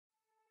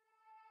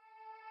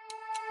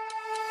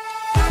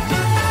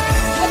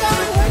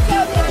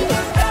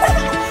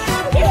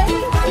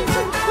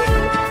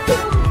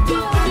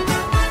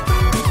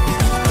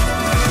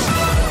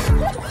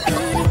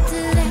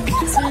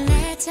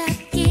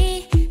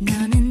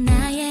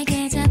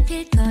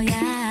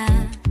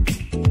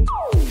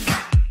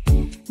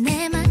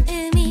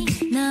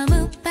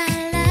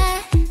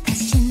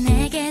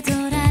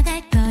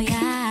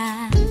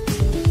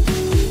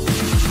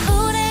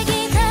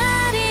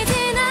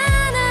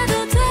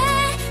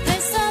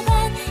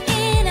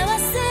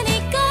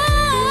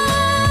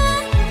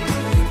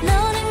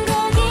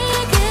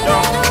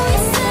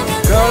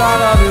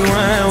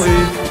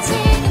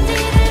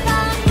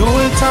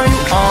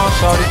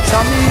Shorty,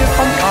 tell me if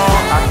I'm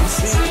wrong, I can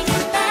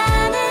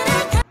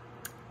see.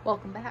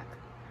 Welcome back.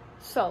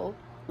 So,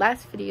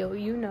 last video,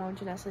 you know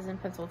Janessa's in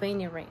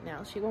Pennsylvania right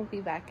now. She won't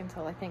be back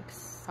until I think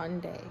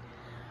Sunday.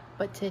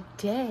 But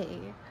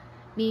today,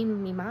 me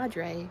and mi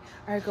madre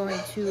are going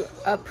to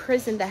a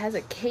prison that has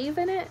a cave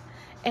in it,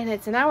 and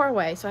it's an hour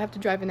away, so I have to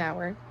drive an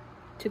hour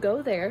to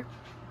go there.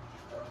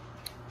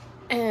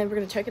 And we're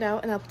gonna check it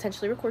out, and I'll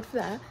potentially record for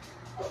that.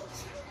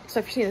 So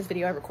if you're seeing this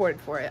video, I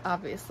recorded for it,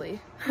 obviously.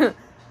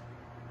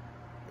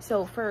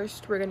 So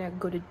first, we're gonna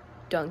go to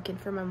Dunkin'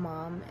 for my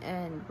mom,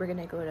 and we're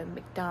gonna go to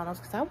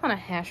McDonald's because I want a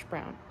hash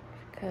brown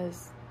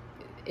because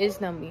it's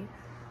nummy.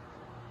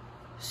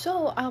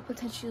 So I'll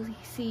potentially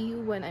see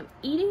you when I'm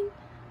eating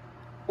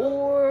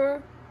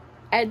or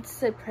at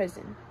the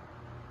prison.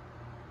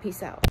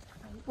 Peace out.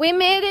 We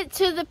made it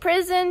to the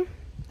prison,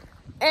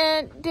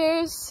 and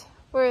there's,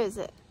 where is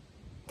it?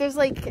 There's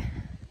like,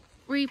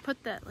 where you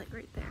put that, like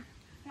right there.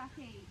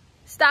 Stockade.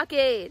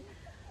 Stockade.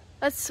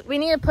 We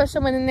need to push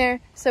someone in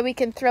there so we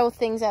can throw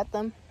things at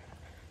them.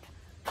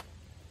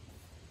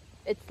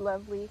 It's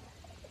lovely.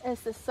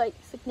 It's the sight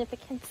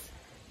significance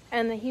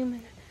and the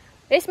human.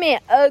 This man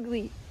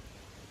ugly.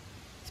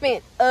 This man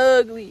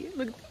ugly.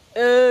 Look at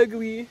the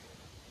ugly.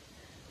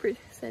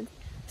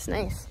 It's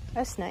nice.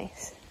 That's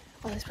nice.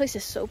 Oh, this place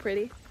is so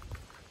pretty.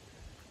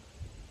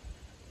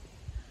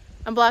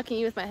 I'm blocking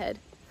you with my head.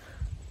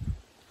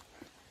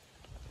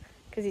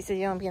 Because you said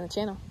you don't want to be on the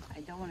channel.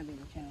 I don't want to be in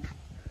the channel.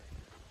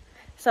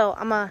 So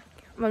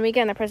when we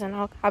get in the prison,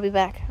 I'll be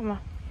back.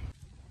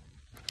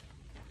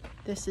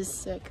 This is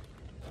sick.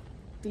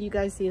 Do you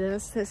guys see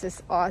this? This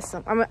is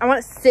awesome. I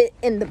want to sit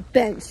in the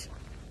bench.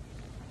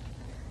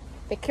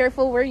 Be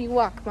careful where you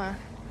walk, Ma.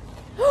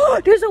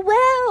 Oh, there's a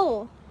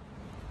well.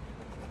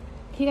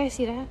 Can you guys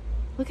see that?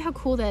 Look how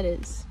cool that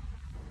is.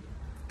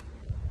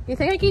 You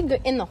think I can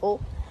get in the hole?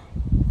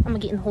 I'm gonna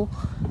get in the hole.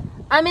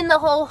 I'm in the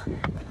hole.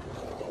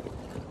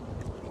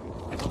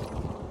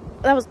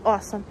 That was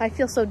awesome. I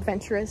feel so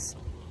adventurous.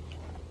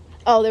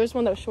 Oh, there was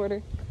one that was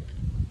shorter.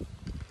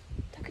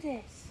 Look at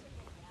this.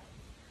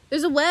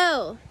 There's a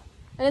well.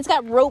 And it's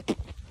got rope.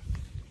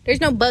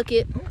 There's no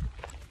bucket.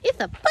 It's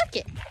a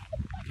bucket.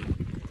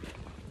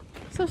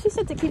 So she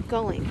said to keep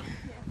going.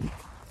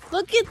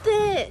 Look at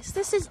this.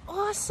 This is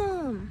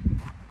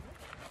awesome.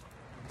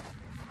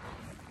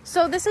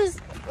 So this is,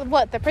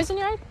 what, the prison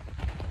yard?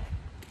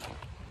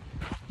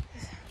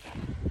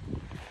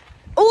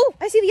 Oh,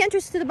 I see the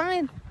entrance to the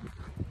mine.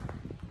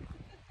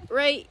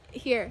 Right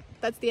here.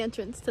 That's the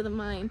entrance to the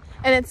mine.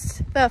 And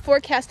it's, the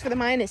forecast for the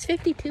mine is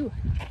 52.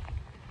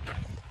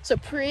 So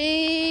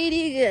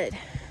pretty good.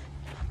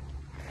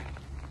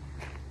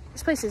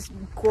 This place is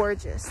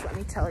gorgeous, let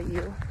me tell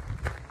you.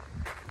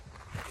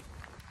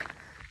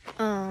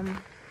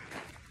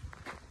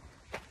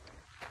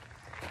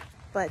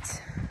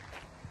 But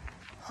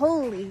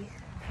holy,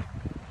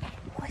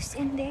 what's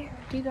in there?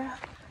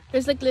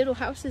 There's like little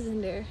houses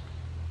in there.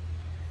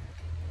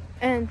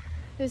 And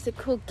there's a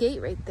cool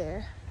gate right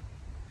there.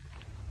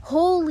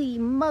 Holy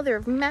mother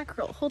of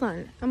mackerel. Hold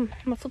on, I'm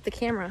gonna flip the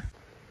camera.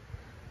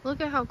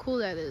 Look at how cool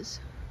that is.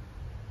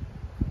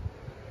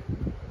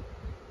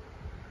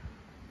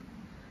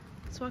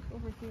 Let's walk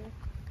over here.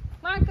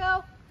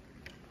 Marco!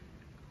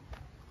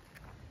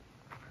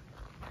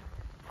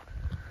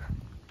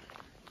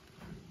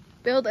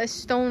 Build a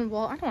stone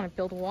wall. I don't want to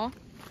build a wall.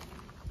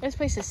 This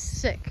place is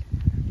sick.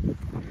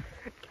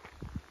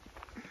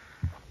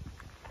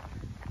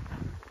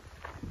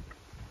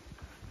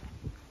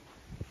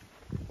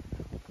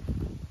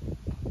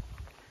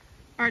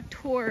 Our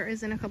tour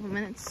is in a couple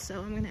minutes,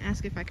 so I'm gonna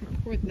ask if I can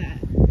record that.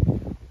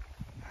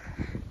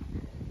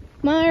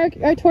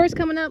 Our tour's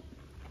coming up.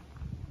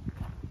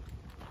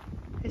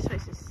 This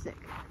place is sick.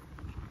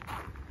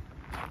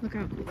 Look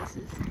how cool this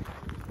is.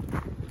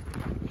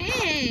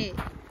 Hey!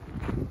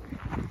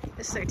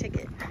 This is our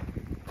ticket.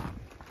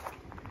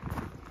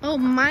 Oh,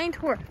 mine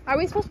tour. Are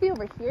we supposed to be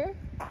over here?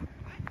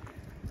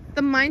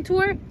 The mine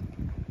tour?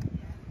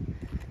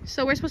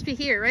 So we're supposed to be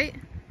here, right?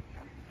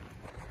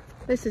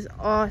 This is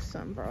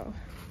awesome, bro.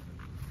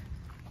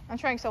 I'm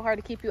trying so hard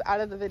to keep you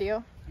out of the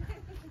video.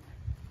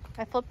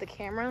 I flipped the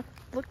camera.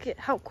 Look at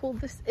how cool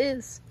this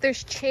is.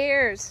 There's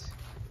chairs.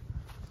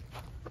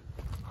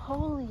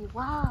 Holy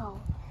wow.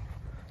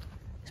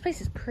 This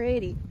place is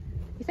pretty.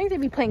 You think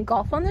they'd be playing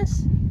golf on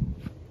this?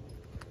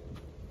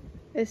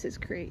 This is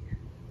great.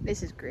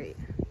 This is great.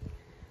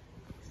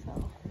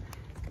 So,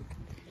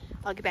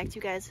 I'll get back to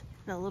you guys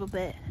in a little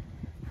bit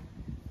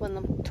when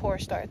the tour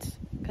starts,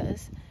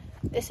 because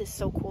this is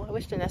so cool. I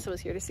wish Janessa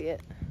was here to see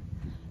it.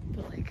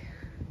 But like,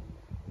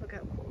 look how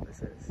cool this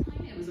is.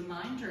 It was a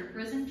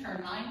prison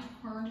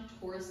turned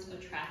tourist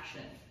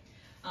attraction.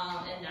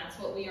 And that's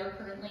what we are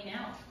currently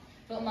now.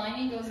 But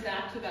mining goes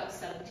back to about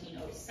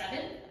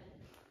 1707.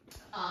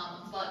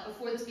 But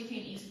before this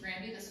became East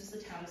Granby, this was the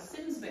town of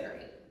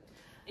Simsbury.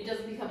 It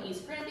doesn't become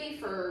East Granby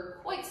for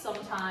quite some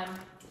time.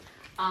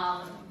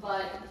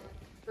 But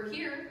for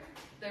here,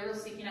 they were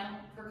seeking out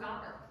for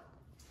copper.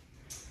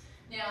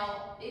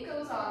 Now, it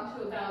goes on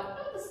to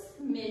about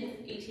the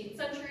mid-18th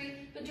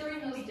century, but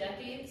during those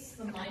decades,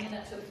 the mining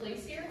that took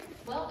place here,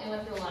 well, it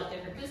went through a lot of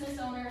different business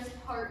owners,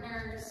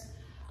 partners,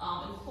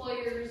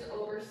 employers,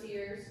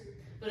 overseers,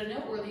 but a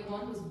noteworthy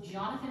one was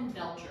Jonathan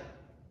Belcher.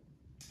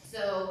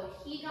 So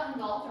he got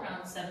involved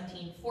around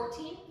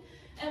 1714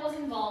 and was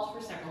involved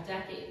for several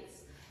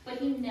decades, but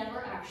he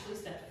never actually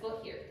stepped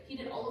foot here. He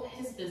did all of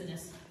his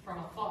business from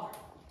afar.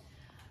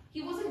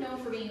 He wasn't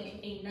known for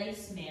being a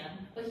nice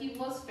man, but he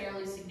was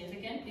fairly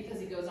significant because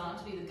he goes on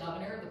to be the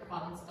governor of the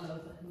province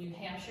of New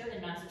Hampshire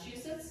in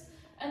Massachusetts,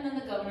 and then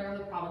the governor of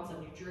the province of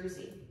New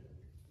Jersey.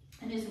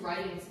 In his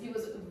writings, he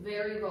was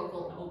very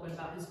vocal and open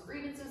about his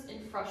grievances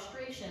and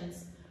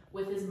frustrations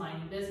with his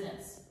mining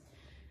business.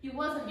 He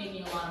wasn't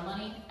making a lot of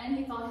money, and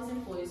he thought his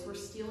employees were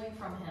stealing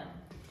from him.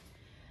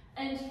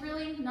 And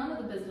really, none of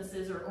the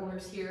businesses or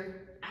owners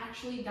here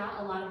actually got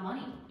a lot of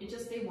money. It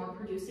just, they weren't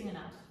producing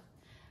enough.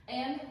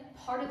 And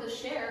part of the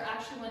share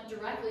actually went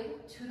directly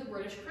to the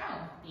British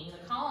Crown, being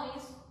the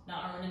colonies,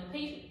 not our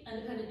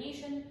independent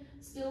nation,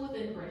 still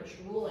within British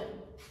ruling.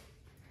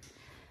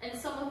 And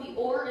some of the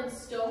ore and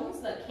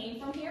stones that came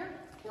from here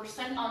were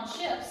sent on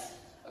ships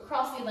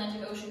across the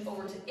Atlantic Ocean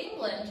over to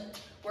England,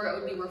 where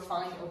it would be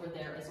refined over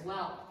there as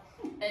well.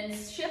 And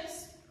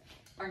ships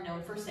are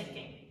known for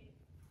sinking.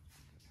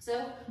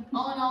 So,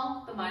 all in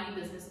all, the mining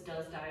business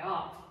does die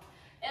off.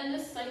 And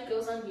this site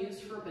goes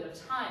unused for a bit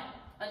of time,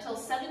 until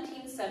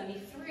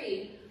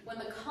 1773, when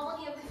the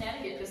colony of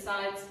Connecticut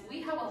decides,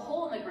 we have a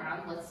hole in the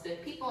ground, let's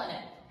stick people in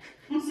it.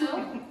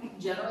 So,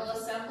 General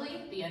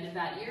Assembly, the end of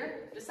that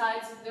year,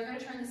 decides they're going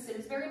to turn the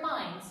Simsbury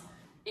mines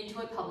into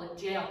a public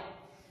jail.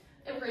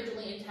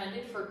 Originally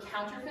intended for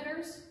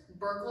counterfeiters,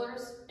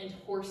 burglars, and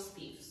horse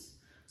thieves.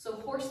 So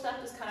horse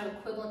theft is kind of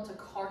equivalent to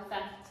car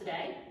theft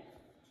today,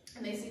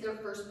 and they see their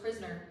first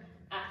prisoner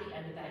at the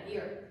end of that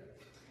year.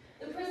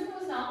 The prison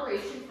was in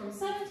operation from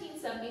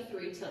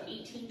 1773 to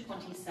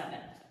 1827,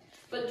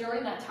 but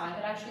during that time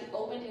it actually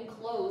opened and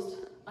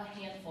closed a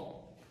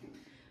handful.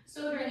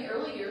 So during the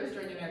early years,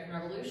 during the American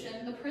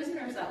Revolution, the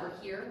prisoners that were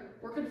here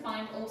were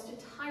confined almost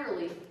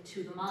entirely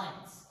to the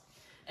mines.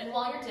 And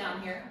while you're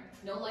down here,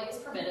 no light is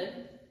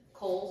permitted,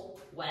 cold,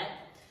 wet.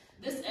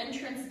 This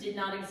entrance did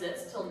not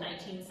exist till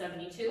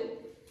 1972.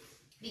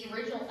 The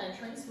original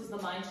entrance was the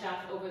mine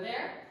shaft over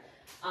there.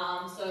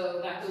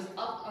 So that goes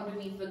up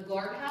underneath the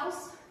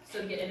guardhouse.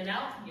 So to get in and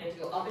out, you have to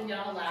go up and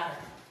down a ladder.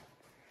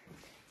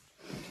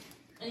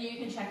 And you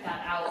can check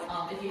that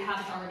out if you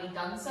haven't already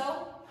done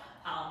so.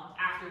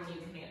 After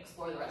you can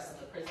explore the rest of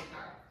the prison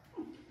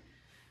yard.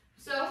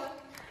 So,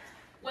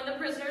 when the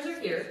prisoners are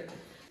here,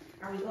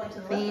 are we going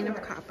to the Vein left?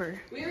 of copper.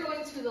 We are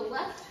going to the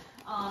left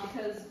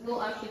because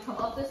we'll actually come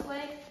up this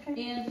way,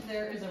 and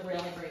there is a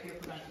railing right here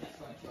preventing us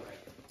going to the right.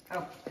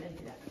 Oh, I didn't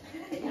do that.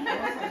 Yeah,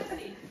 that was hard to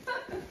see.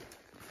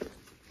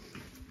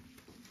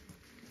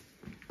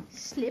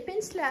 Slip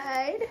and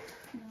slide.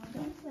 No,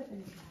 don't slip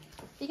and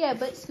slide. You got a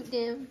butt scoop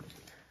down.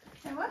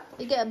 And what?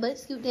 You got a butt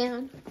scoop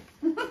down.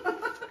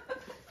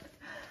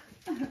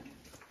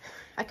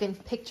 I can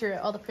picture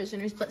all the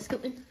prisoners butt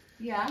scooping.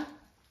 Yeah.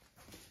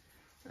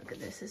 Look at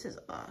this. This is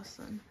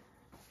awesome.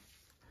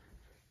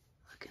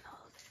 Look at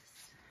all this.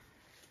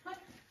 What?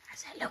 I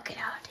said, look at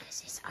all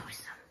this. It's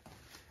awesome.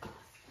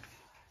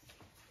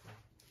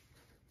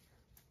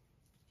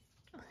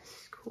 Oh, this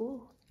is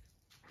cool.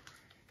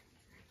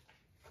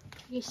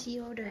 You see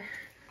all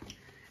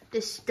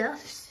the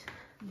stuffs.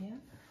 Yeah.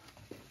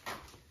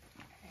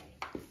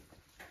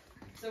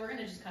 So we're going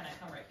to just kind of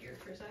come right here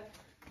for a sec.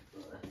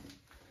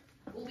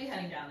 We'll be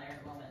heading down there in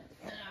a moment.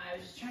 I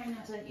was just trying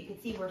not to, you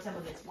could see where some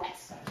of it's wet,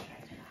 so I was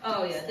trying to.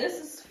 Oh yeah, this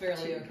is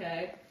fairly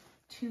okay.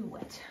 Too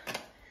wet.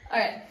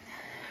 Alright,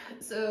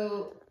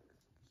 so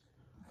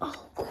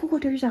Oh, cool.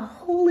 There's a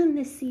hole in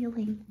the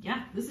ceiling.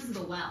 yeah, this is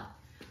the well.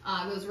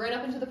 It goes right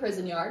up into the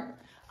prison yard.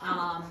 What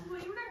are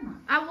you talking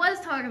about? I was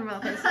talking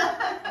about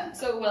this.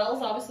 So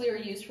wells obviously are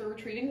used for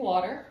retrieving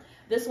water.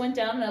 This went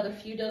down another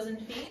few dozen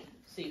feet,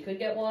 so you could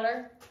get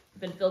water.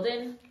 Been filled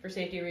in for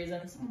safety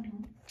reasons.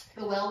 Mm-hmm.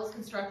 The well was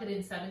constructed in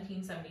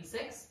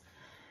 1776,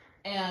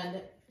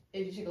 and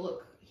if you take a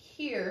look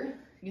here,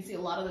 you can see a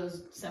lot of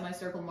those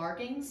semicircle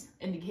markings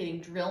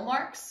indicating drill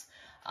marks,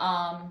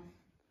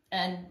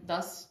 and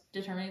thus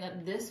determining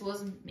that this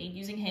was made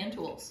using hand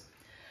tools.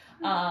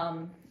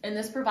 And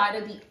this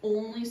provided the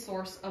only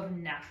source of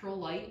natural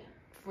light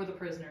for the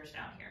prisoners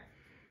down here.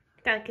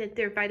 Gotta get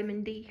their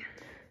vitamin D.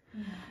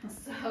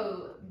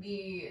 So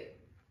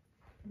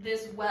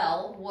this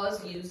well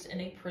was used in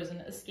a prison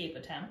escape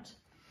attempt.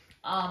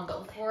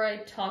 But before I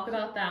talk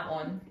about that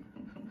one,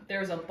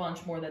 there's a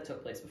bunch more that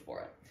took place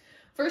before it.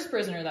 First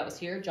prisoner that was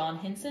here, John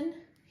Hinson,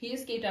 he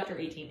escaped after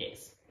 18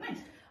 days. Nice.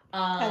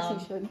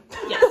 As he should.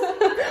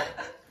 Yes.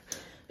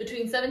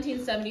 Between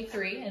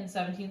 1773 and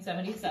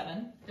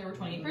 1777, there were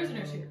 28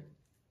 prisoners here.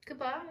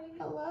 Goodbye.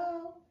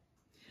 Hello.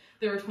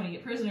 There were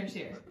 28 prisoners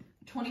here.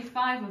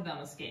 25 of them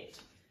escaped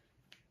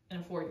in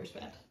a 4-year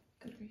span.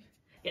 Good grief.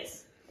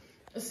 Yes.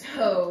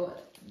 So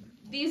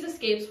these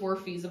escapes were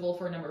feasible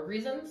for a number of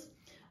reasons.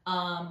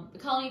 The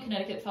colony of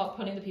Connecticut felt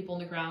putting the people on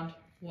the ground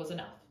was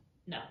enough.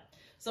 No.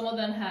 Some of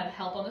them had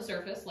help on the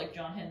surface, like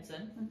John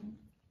Hinson.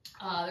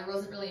 There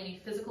wasn't really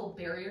any physical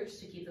barriers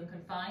to keep them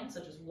confined,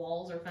 such as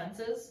walls or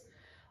fences.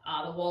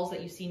 The walls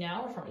that you see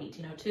now are from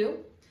 1802,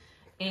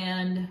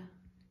 and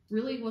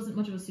really wasn't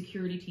much of a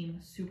security team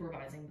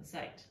supervising the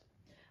site.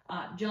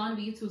 John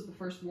Beets, who was the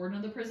first warden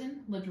of the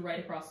prison, lived right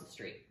across the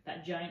street.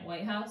 That giant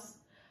White House,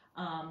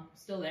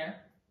 still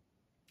there.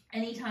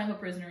 Anytime a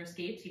prisoner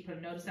escapes, he put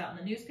a notice out in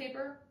the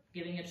newspaper,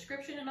 giving a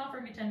description and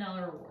offering a $10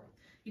 reward.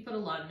 He put a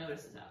lot of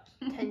notices out.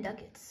 10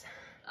 ducats.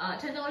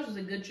 $10 was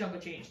a good chunk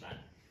of change then.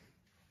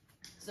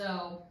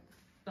 So,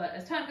 but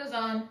as time goes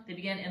on, they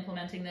began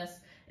implementing this,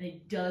 and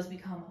it does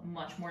become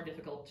much more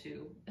difficult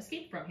to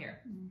escape from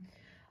here.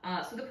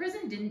 So the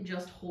prison didn't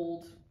just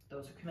hold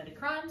those who committed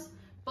crimes,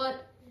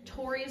 but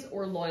Tories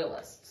or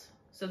loyalists.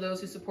 So those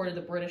who supported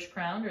the British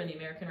Crown during the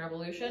American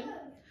Revolution.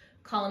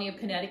 Colony of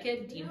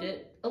Connecticut deemed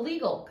it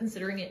illegal,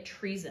 considering it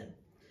treason.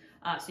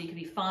 So you could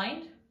be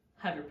fined,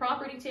 have your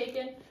property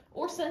taken,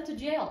 or sent to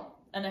jail,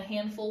 and a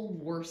handful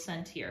were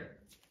sent here.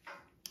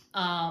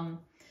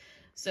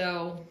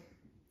 So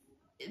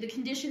the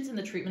conditions and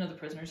the treatment of the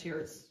prisoners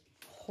here is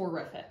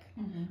horrific,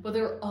 but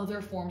there are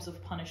other forms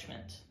of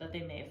punishment that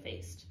they may have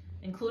faced,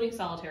 including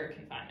solitary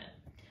confinement.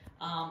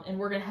 And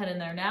we're gonna head in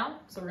there now,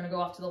 so we're gonna go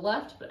off to the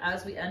left, but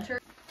as we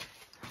enter...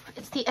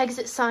 It's the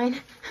exit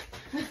sign.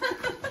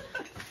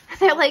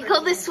 They're like,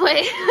 go this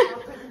way.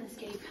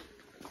 Escape.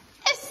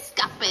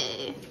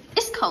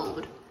 It's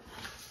cold.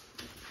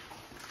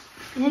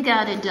 You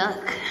gotta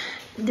duck.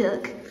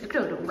 Duck. Look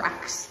at all the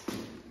rocks.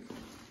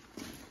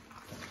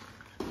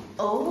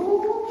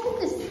 Oh,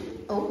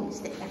 it's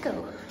the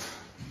echo.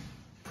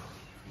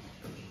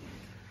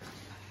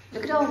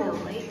 Look at all the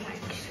white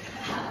marks.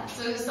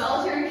 So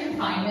solitary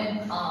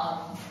confinement,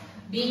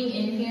 being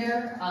in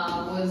here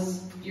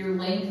was your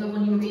length of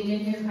when you were being in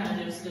here kind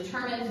of just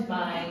determined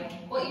by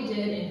what you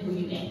did and who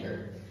you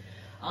angered.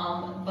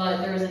 But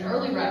there is an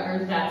early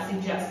record that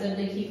suggested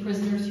they keep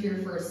prisoners here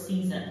for a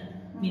season,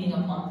 meaning a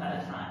month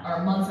at a time,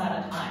 or months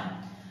at a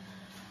time.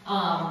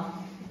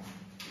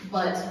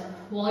 But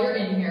while you're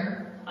in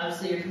here,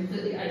 obviously you're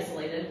completely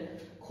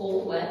isolated,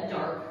 cold, wet,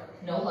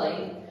 dark, no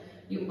light.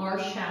 You are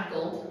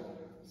shackled.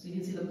 So you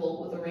can see the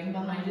bolt with the ring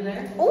behind you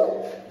there.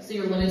 Oh. So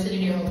you're limited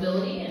in your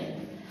mobility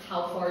and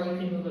how far you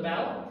can move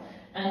about.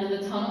 End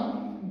of the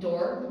tunnel,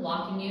 door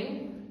locking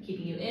you,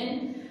 keeping you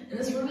in. And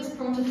this room is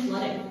prone to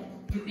flooding.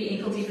 You could be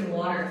ankle deep in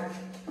water.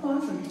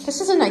 Awesome.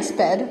 This is a nice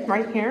bed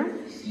right here.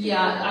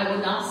 Yeah, I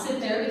would not sit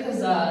there because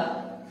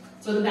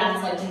so the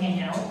bats like to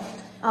hang out.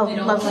 Oh, they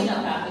don't lovely. clean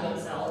up after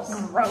themselves.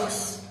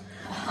 Gross.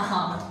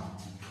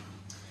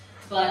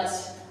 But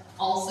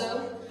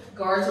also,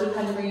 guards would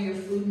have to bring you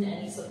your food and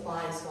any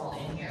supplies while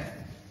in here.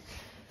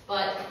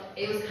 But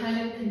it was kind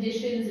of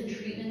conditions and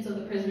treatments of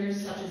the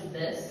prisoners such as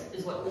this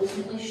is what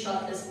ultimately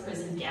shut this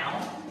prison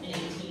down in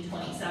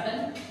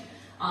 1827.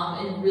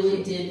 It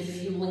really did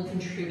fuel and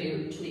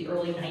contribute to the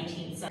early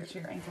 19th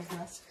century. Your ankles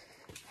mess.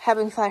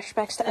 Having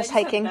flashbacks to us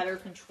hiking. Better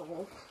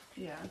control.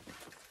 Yeah.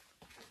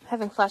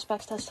 Having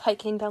flashbacks to us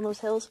hiking down those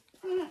hills.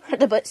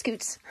 The butt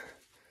scoots.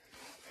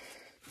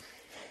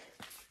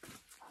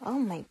 Oh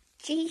my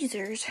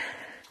Jeezers.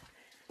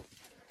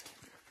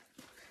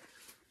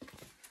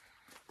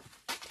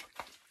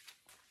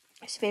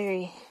 It's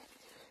very,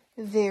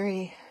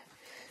 very...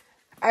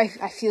 I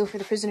feel for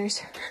the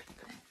prisoners.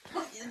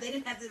 Oh, yeah, they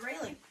didn't have the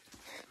railing.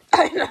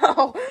 I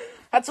know.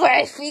 That's why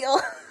I feel.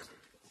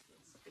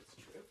 It's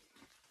true.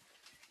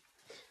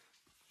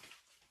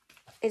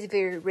 It's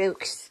very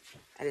rooks.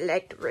 I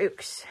like the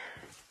rooks.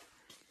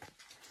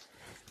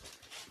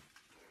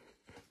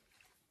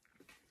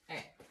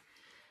 Alright.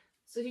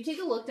 So if you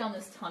take a look down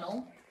this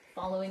tunnel,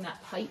 following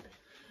that pipe,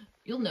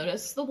 you'll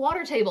notice the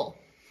water table.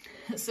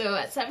 So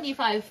at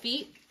 75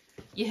 feet,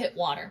 you hit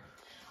water,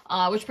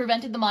 which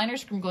prevented the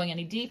miners from going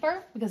any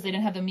deeper because they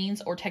didn't have the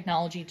means or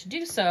technology to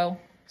do so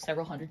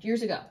several hundred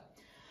years ago.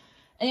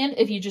 And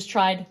if you just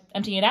tried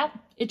emptying it out,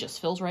 it just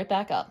fills right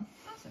back up.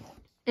 Awesome.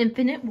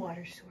 Infinite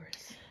water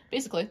source.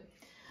 Basically.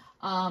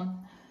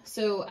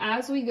 So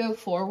as we go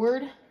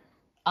forward,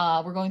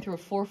 we're going through a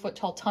 4-foot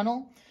tall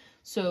tunnel,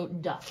 so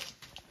duck.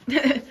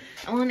 I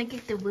want to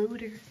get the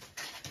water.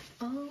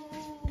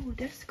 Oh,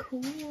 that's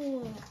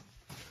cool.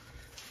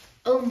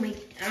 Oh my,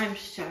 I'm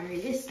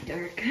sorry, it's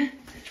dark.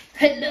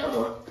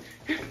 Hello.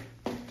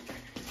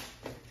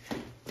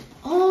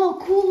 Oh,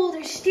 cool,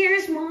 there's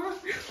stairs, Mom.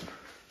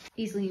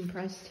 Easily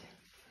impressed.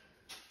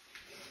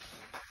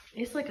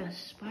 It's like a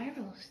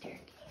spiral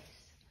staircase.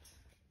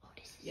 Oh,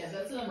 this is... Yeah,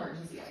 that's an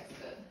emergency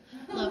exit.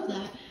 Love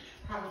that.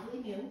 Probably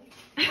new.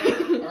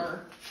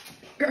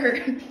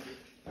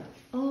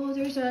 Oh,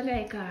 there's a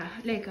like a.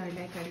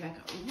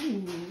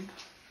 Ooh,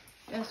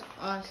 that's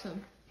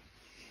awesome.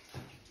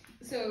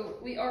 So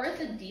we are at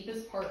the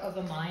deepest part of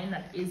the mine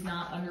that is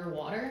not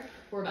underwater.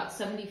 We're about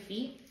 70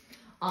 feet.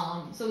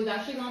 So we've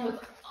actually gone with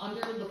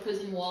under the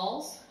prison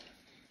walls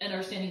and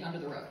are standing under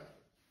the road.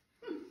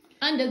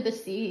 Under the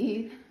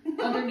sea.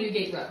 Under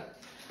Newgate Road.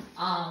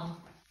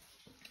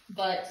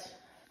 But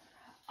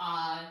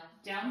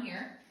down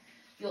here,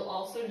 You'll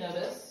also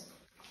notice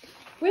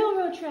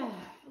Railroad track.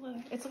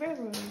 It's a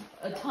railroad.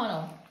 a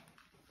tunnel.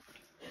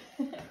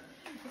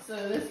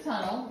 So this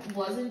tunnel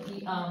wasn't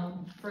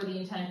for the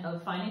intent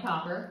of finding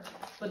copper,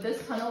 but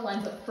this tunnel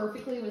lines up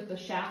perfectly with the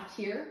shaft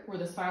here where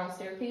the spiral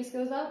staircase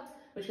goes up,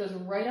 which goes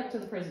right up to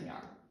the prison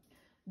yard.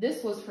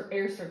 This was for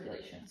air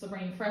circulation, so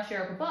bringing fresh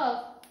air up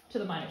above to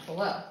the miners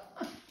below.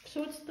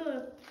 So what's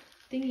the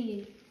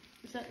thingy?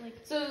 Is that like?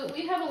 So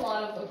we have a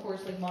lot of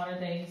course, like modern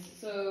things.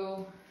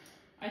 So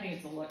I think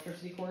it's an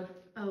electricity cord.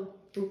 Oh,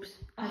 oops.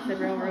 I said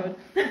railroad.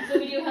 So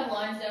we do have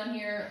lines down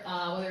here,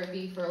 whether it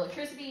be for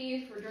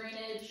electricity, for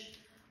drainage.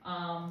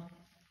 I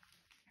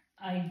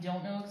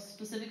don't know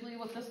specifically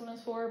what this one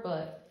is for,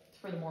 but it's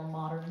for the more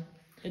modern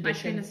edition. My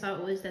train of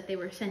thought was that they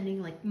were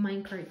sending like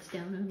minecarts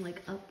down and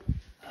like up.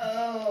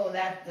 Oh,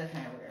 that's the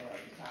kind of weird what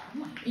you thought. Oh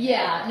my God.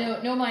 Yeah,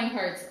 no mine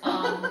carts.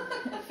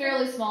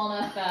 Fairly small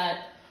enough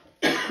that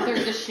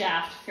there's a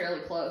shaft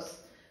fairly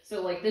close.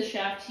 So like this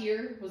shaft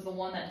here was the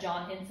one that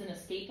John Hinson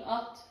escaped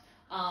up,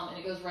 and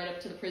it goes right up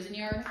to the prison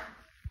yard.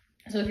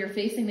 So if you're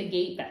facing the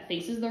gate that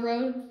faces the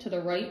road, to the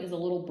right is a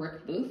little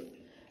brick booth.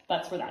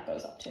 That's where that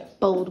goes up to.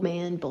 Bold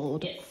man,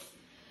 bold. Yes.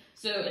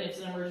 So, and it's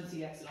an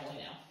emergency exit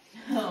only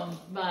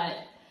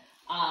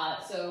now.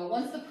 So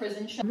once the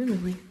prison shut.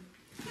 Really?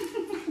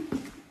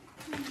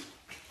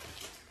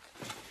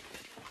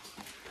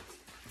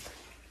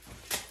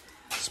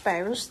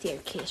 Spiral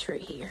staircase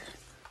right here.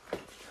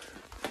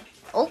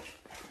 Oh.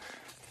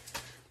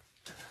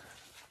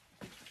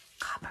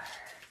 Copper.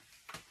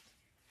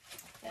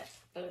 Yeah,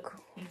 you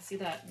can see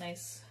that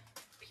nice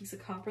piece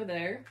of copper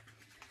there.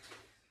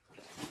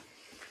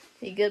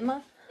 You good, Ma?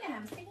 Yeah,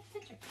 I'm taking a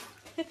picture.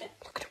 Look at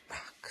the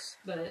rocks.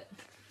 But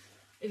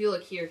if you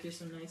look here, here's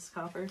some nice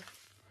copper.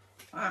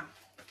 Wow.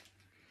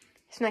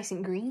 It's nice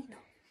and green.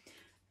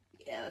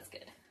 Yeah, that's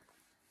good.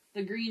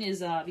 The green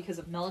is because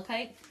of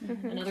malachite,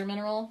 another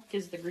mineral,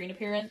 gives the green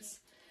appearance.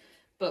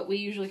 But we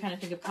usually kind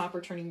of think of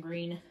copper turning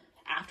green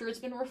after it's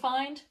been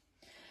refined.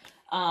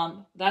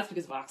 That's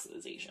because of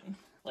oxidization.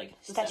 Like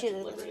the Statue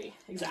of Liberty.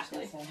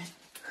 Exactly.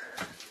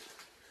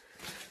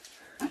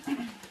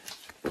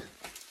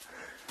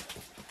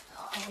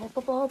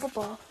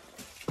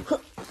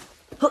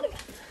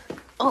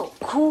 Oh,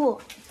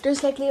 cool.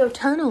 There's like little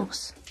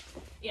tunnels.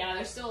 Yeah,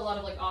 there's still a lot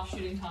of like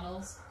offshooting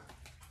tunnels.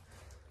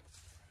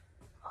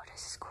 Oh,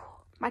 this is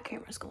cool. My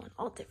camera's going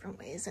all different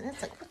ways and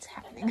it's like, what's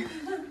happening?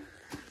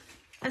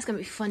 That's gonna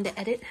be fun to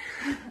edit.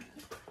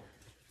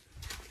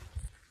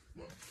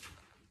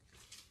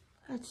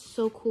 That's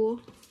so cool.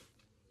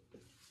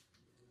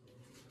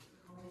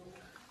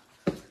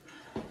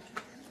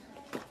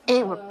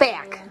 And we're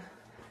back.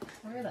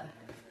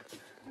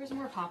 There's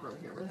more copper over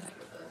here. Where the heck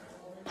is it?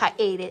 I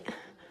ate it.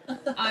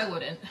 I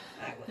wouldn't.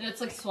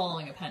 It's like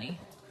swallowing a penny.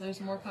 There's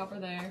more copper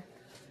there.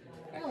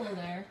 There's a little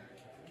there.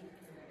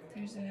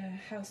 There's a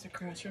house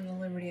across from the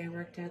Liberty I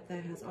worked at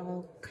that has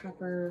all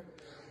copper.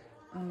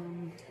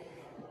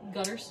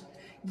 Gutters?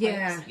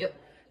 Yeah. Pipes. Yep.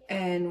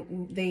 And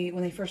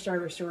when they first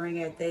started restoring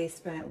it, they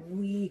spent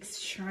weeks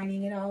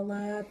shining it all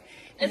up.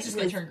 It's just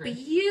gonna turn green.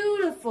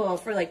 Beautiful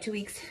for like 2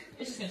 weeks.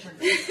 It's just gonna turn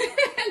green.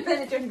 And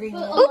then it turned green.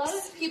 But a lot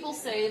of people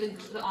say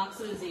the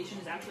oxidization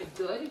is actually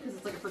good because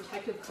it's like a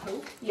protective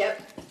coat.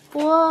 Yep.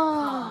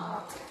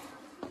 Whoa.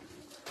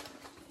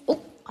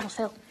 Oh, almost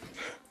fell.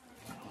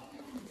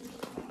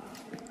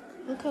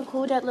 Look how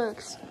cool that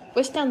looks.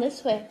 What's down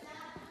this way?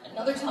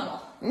 Another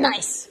tunnel.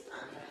 Nice.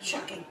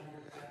 Shocking.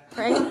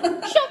 Right?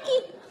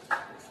 Chucky.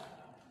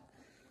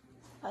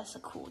 That's a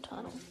cool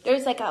tunnel.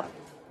 There's like a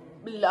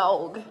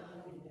log.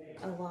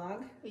 A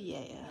log? Yeah.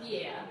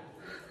 Yeah.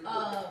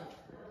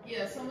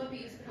 Yeah, some of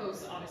these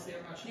posts obviously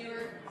are much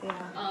newer.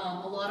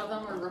 Yeah. A lot of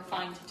them are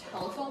refined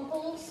telephone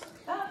poles.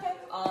 Oh, okay.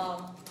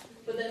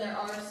 But then there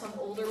are some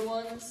older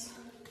ones.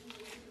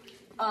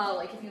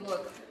 Like if you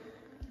look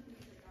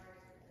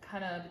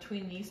kind of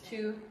between these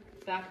two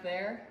back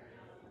there,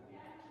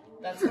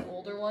 that's an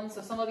older one.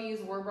 So some of these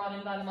were brought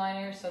in by the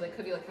miners, so they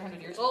could be like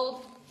 300 years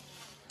old.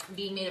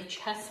 Being made of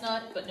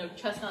chestnut, but no,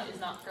 chestnut is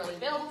not fairly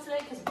available today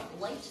because of the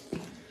light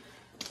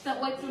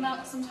that wiped them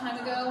out some time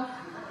ago.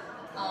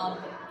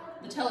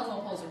 The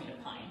telephone poles are made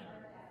of pine.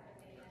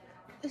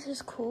 This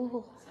is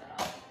cool.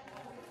 So.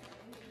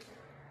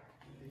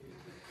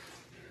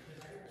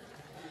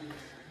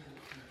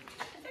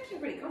 It's actually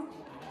pretty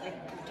comfortable.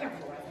 Like,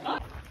 careful. All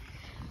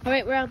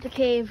right, we're out the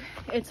cave.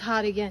 It's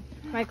hot again.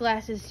 My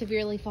glass is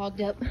severely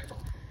fogged up.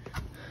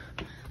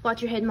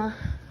 Watch your head, Ma.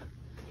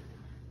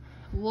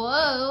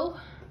 Whoa.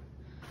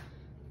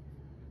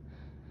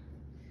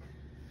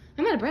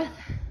 I'm out of breath.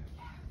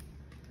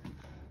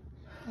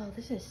 Oh,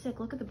 this is sick.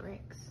 Look at the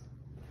bricks.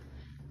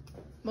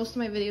 Most of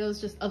my video is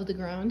just of the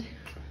ground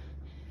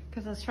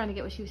because I was trying to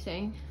get what she was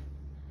saying.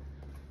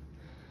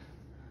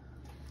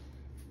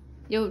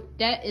 Yo,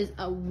 that is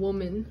a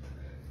woman.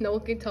 No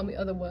one can tell me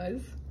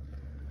otherwise.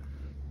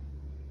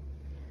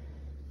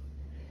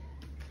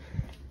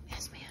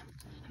 Yes, ma'am.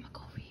 I'm gonna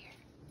go over here.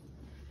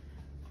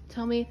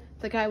 Tell me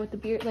the guy with the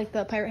beard, like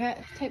the pirate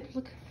hat type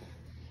look.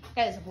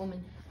 That is a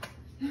woman.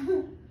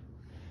 Well,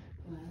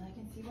 I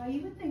can see Well,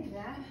 you would think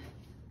that.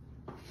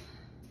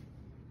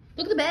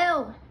 Look at the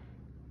bell.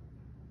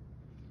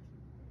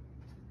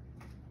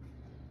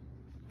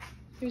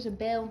 There's a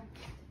bell.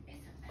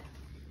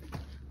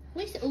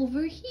 What's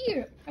over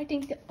here? I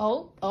think that,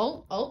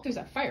 oh, there's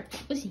a fire.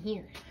 What's in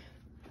here?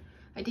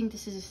 I think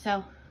this is a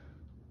cell.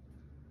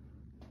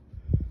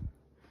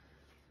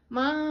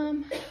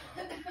 Mom,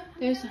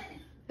 there's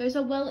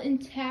a well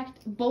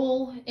intact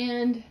bowl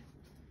and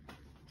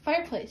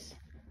fireplace.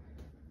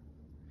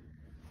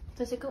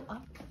 Does it go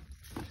up?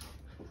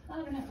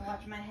 I'm gonna have to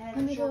watch my head.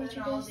 Let me I'm go shorter let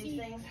you than all guys of these see.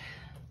 things.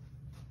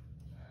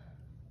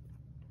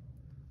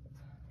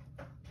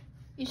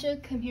 You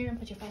should come here and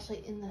put your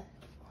flashlight in the.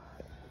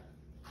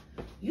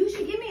 You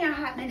should give me a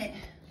hot minute.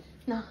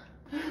 No.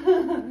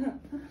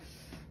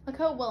 Look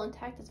how well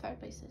intact this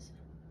fireplace is.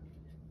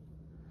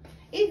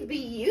 It's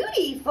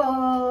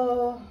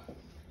beautiful.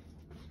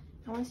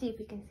 I want to see if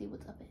we can see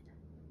what's up it.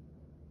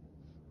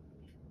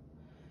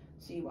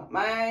 So you want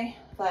my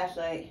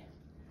flashlight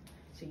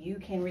so you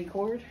can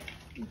record?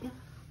 Yeah.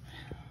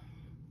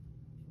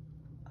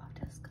 Oh,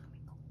 that's gonna be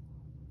cool.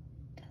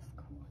 That's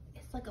cool.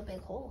 It's like a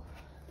big hole.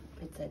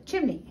 It's a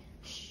chimney.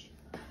 Shh.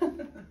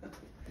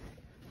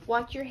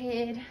 Watch your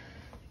head.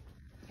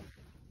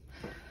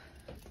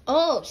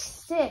 Oh,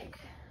 sick.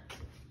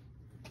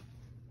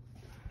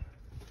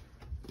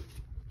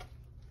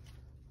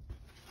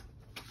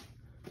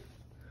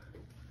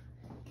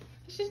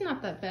 This is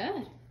not that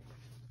bad.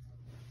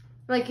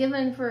 Like,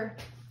 given for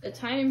the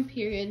time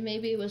period,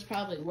 maybe it was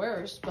probably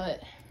worse,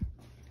 but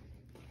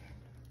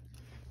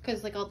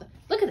because like all the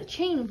look at the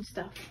chain and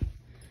stuff.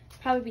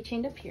 Probably be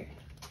chained up here.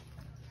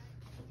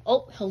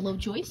 Oh, hello,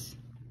 Joyce.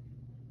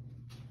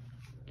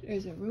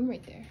 There's a room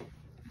right there.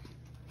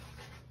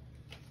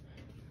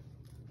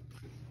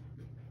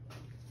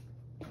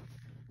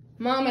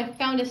 Mom, I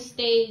found a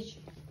stage.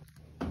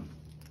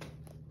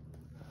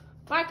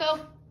 Marco,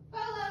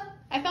 Hello.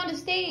 I found a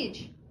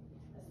stage.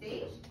 A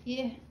stage?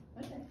 Yeah.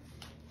 Okay.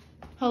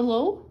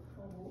 Hello?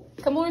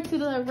 Come over to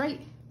the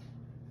right.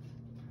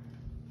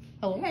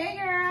 Hello? Hey,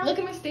 girl. Look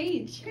at my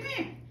stage. Come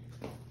here.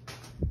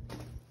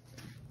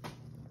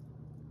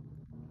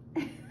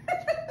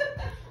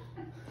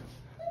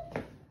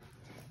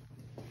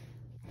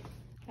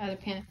 I had a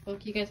panic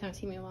book. You guys haven't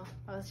seen me in a while.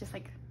 I was just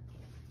like,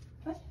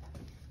 What?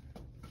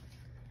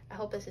 I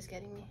hope this is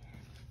getting me.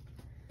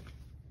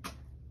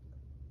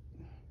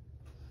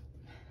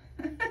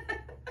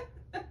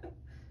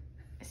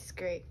 This is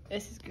great.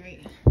 This is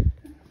great.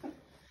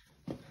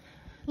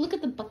 Look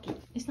at the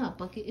bucket. It's not a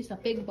bucket. It's a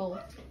big bowl.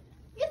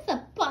 It's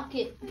a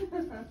bucket.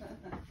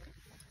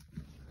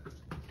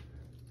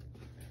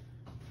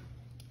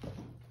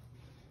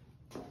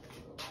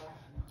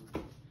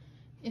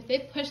 If they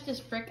push this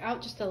brick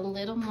out just a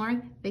little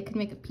more, they could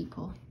make a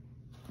peephole.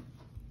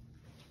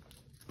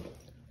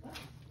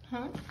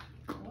 Huh?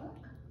 What?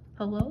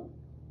 Hello?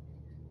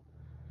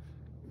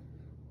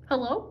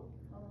 Hello?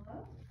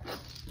 Hello?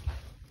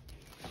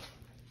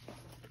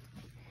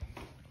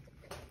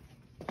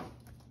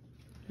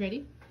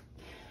 Ready?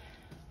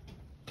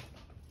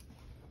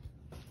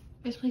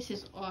 This place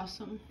is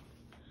awesome.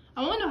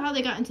 I want to know how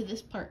they got into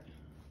this part.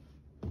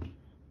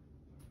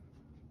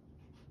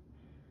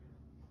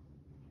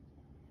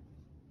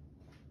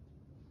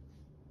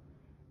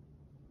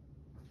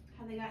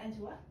 How they got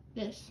into what?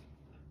 This.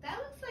 That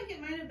looks like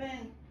it might have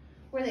been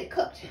where they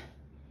cooked.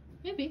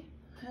 Maybe.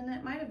 And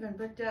that might have been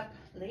bricked up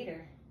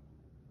later.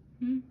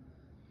 Hmm.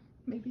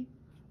 Maybe.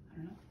 I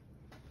don't know.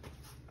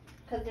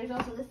 Because there's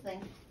also this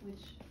thing,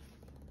 which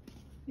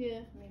Yeah.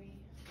 maybe,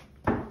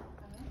 I don't know.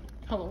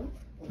 Hello?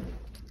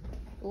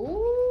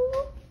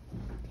 Ooh.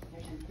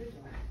 There's some food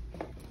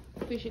door.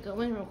 We should go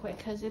in real quick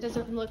because it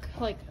doesn't look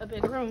like a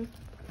big room.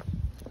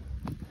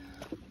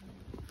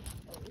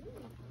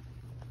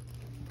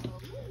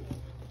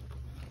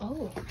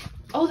 Oh.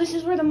 Oh, this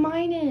is where the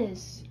mine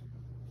is.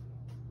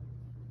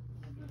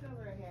 Look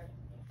over here.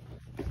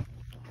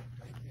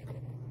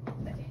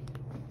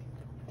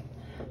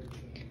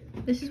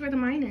 This is where the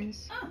mine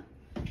is. Oh.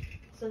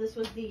 So this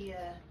was the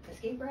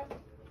escape route?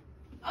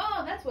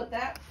 Oh, that's what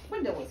that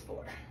window was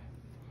for.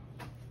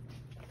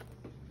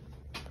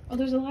 Oh,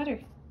 there's a ladder.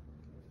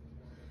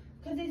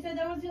 Because they said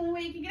that was the only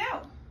way you could get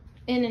out.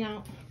 In and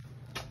out.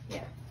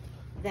 Yeah.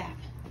 That.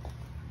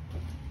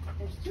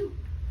 There's two.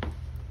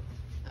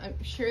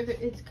 I'm sure that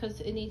it's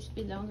because it needs to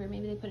be longer.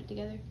 Maybe they put it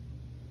together.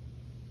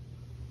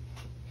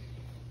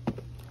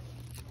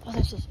 Oh,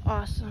 this is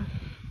awesome.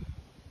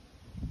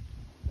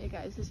 Hey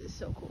guys, this is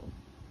so cool.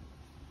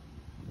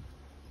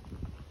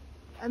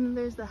 And then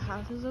there's the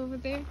houses over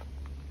there.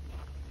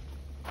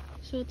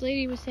 So what the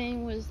lady was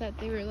saying was that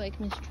they were like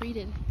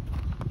mistreated.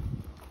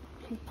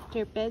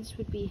 Their beds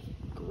would be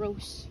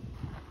gross.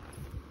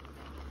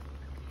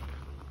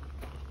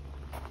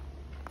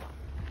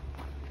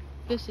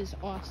 This is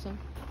awesome.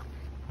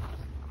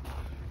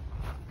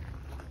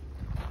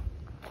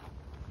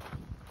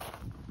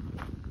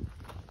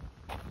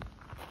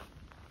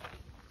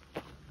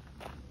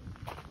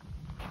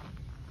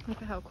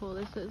 Look at how cool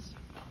this is.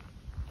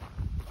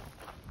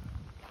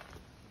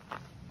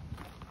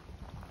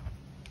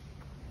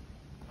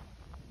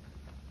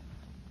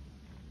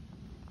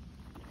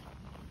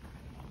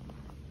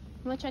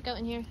 wanna check out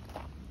in here?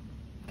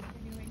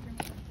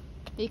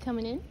 Are you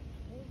coming in?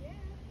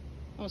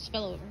 Almost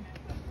fell over.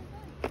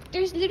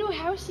 There's little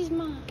houses,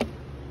 Mom.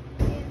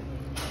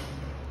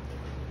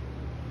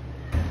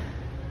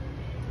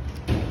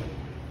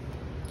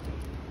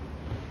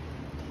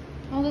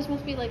 Oh, this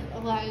must be like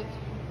alive.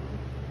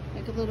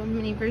 Like a little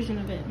mini version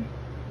of it.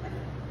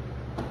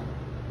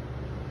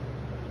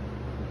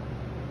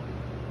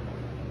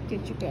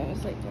 Get you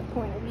guys like the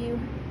point of view.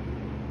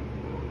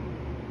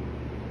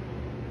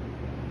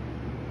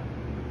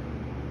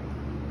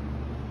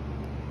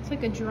 It's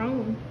like a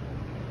drone.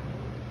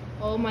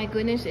 Oh my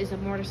goodness, it's a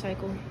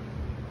motorcycle.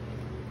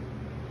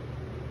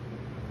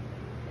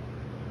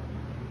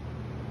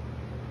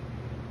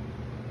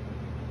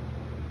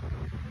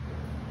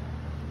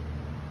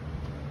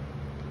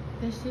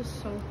 This is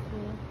so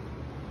cool.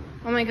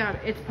 Oh my god,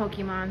 it's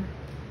Pokemon.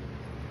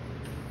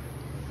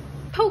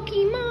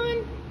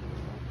 Pokemon!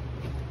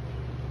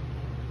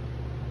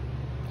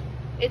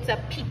 It's a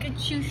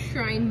Pikachu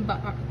shrine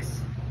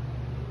box.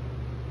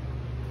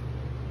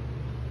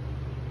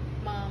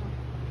 Mom,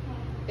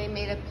 they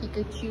made a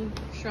Pikachu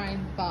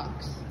shrine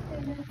box.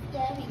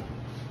 Daddy.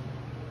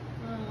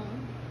 Oh,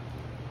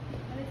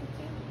 that's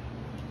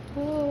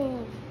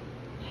cool.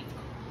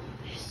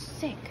 They're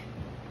sick.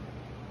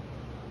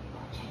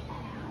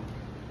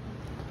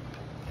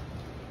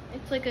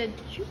 It's like a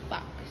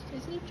jukebox.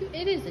 Isn't it?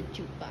 It is a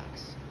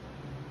jukebox.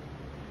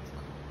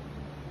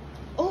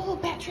 Oh,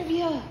 bat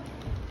trivia.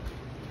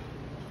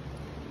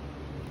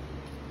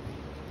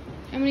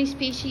 How many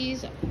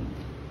species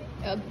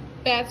of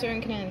bats are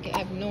in Connecticut? I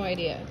have no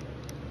idea.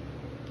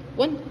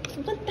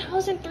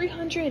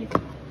 1,300.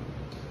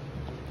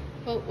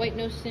 What white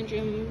nose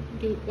syndrome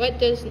do? What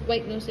does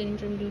white nose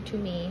syndrome do to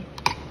me?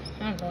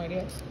 I have no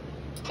idea.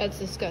 That's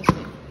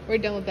disgusting. We're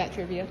done with bat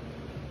trivia.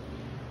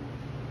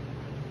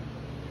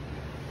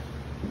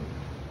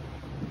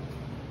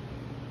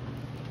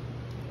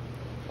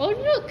 Oh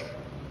look!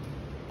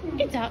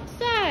 It's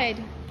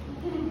outside.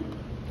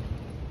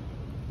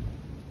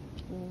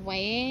 Wow.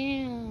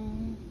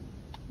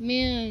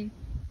 Man,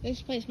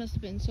 this place must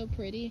have been so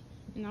pretty.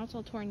 And now it's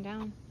all torn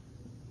down.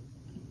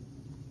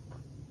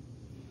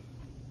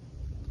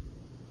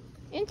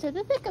 Into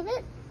the thick of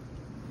it.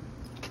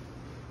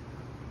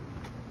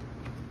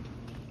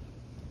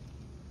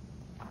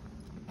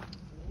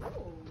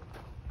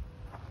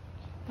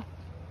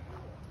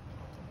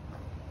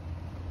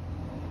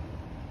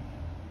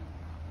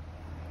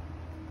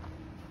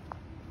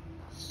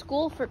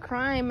 School for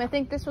crime. I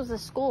think this was a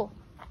school.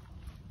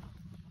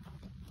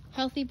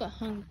 Healthy but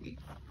hungry.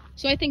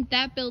 So I think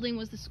that building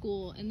was the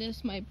school, and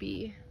this might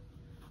be,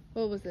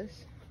 what was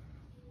this?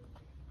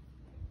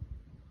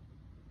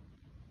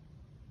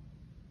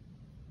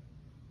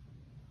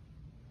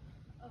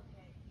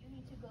 Okay, you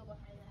need to go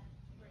behind that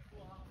brick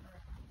wall.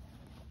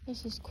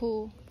 This is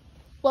cool.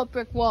 What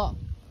brick wall?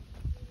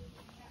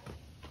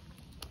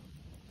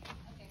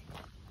 Okay.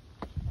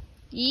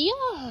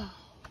 Yeah.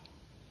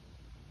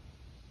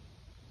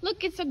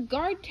 Look, it's a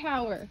guard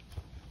tower.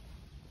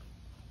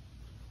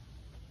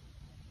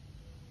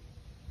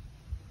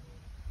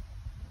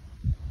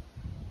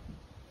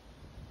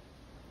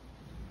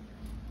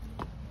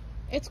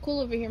 It's cool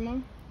over here,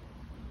 Mom.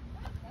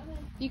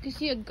 You can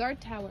see a guard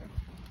tower.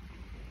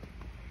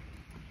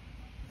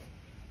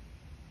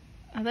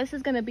 Oh, this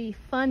is gonna be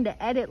fun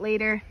to edit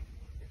later.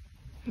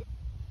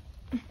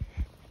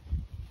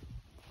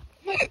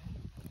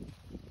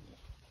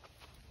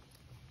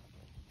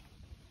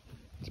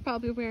 It's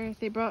probably where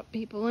they brought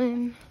people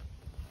in.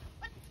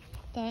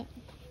 That.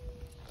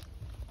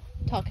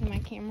 Talking to my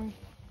camera.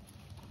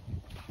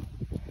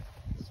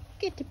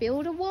 Get to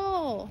build a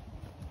wall.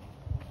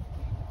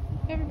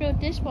 Whoever built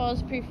this wall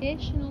is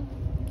professional.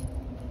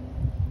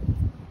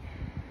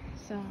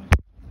 So.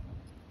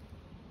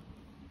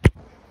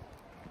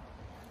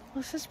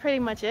 This is pretty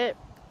much it.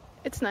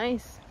 It's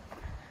nice.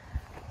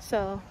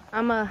 So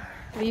I'm gonna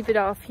leave it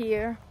off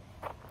here.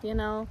 You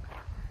know,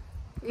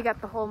 you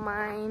got the whole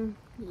mine,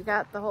 you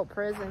got the whole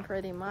prison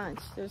pretty much.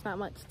 There's not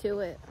much to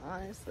it,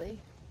 honestly,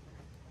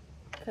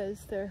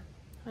 because they're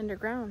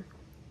underground.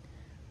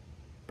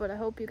 But I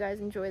hope you guys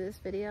enjoy this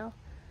video.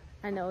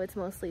 I know it's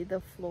mostly the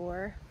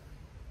floor,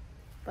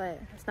 but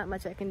there's not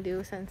much I can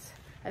do since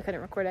I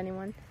couldn't record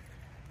anyone.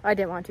 I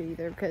didn't want to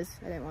either because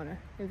I didn't want to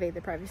invade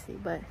their privacy,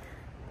 but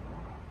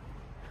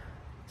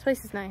this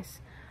place is nice.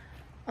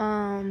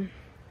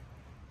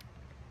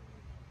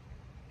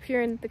 If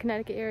you're in the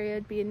Connecticut area,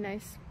 it'd be a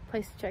nice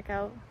place to check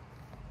out.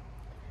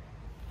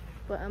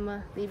 But I'm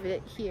gonna leave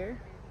it here.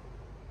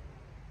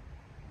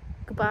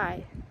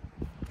 Goodbye.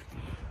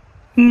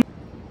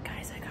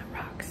 Guys, I got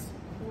rocks.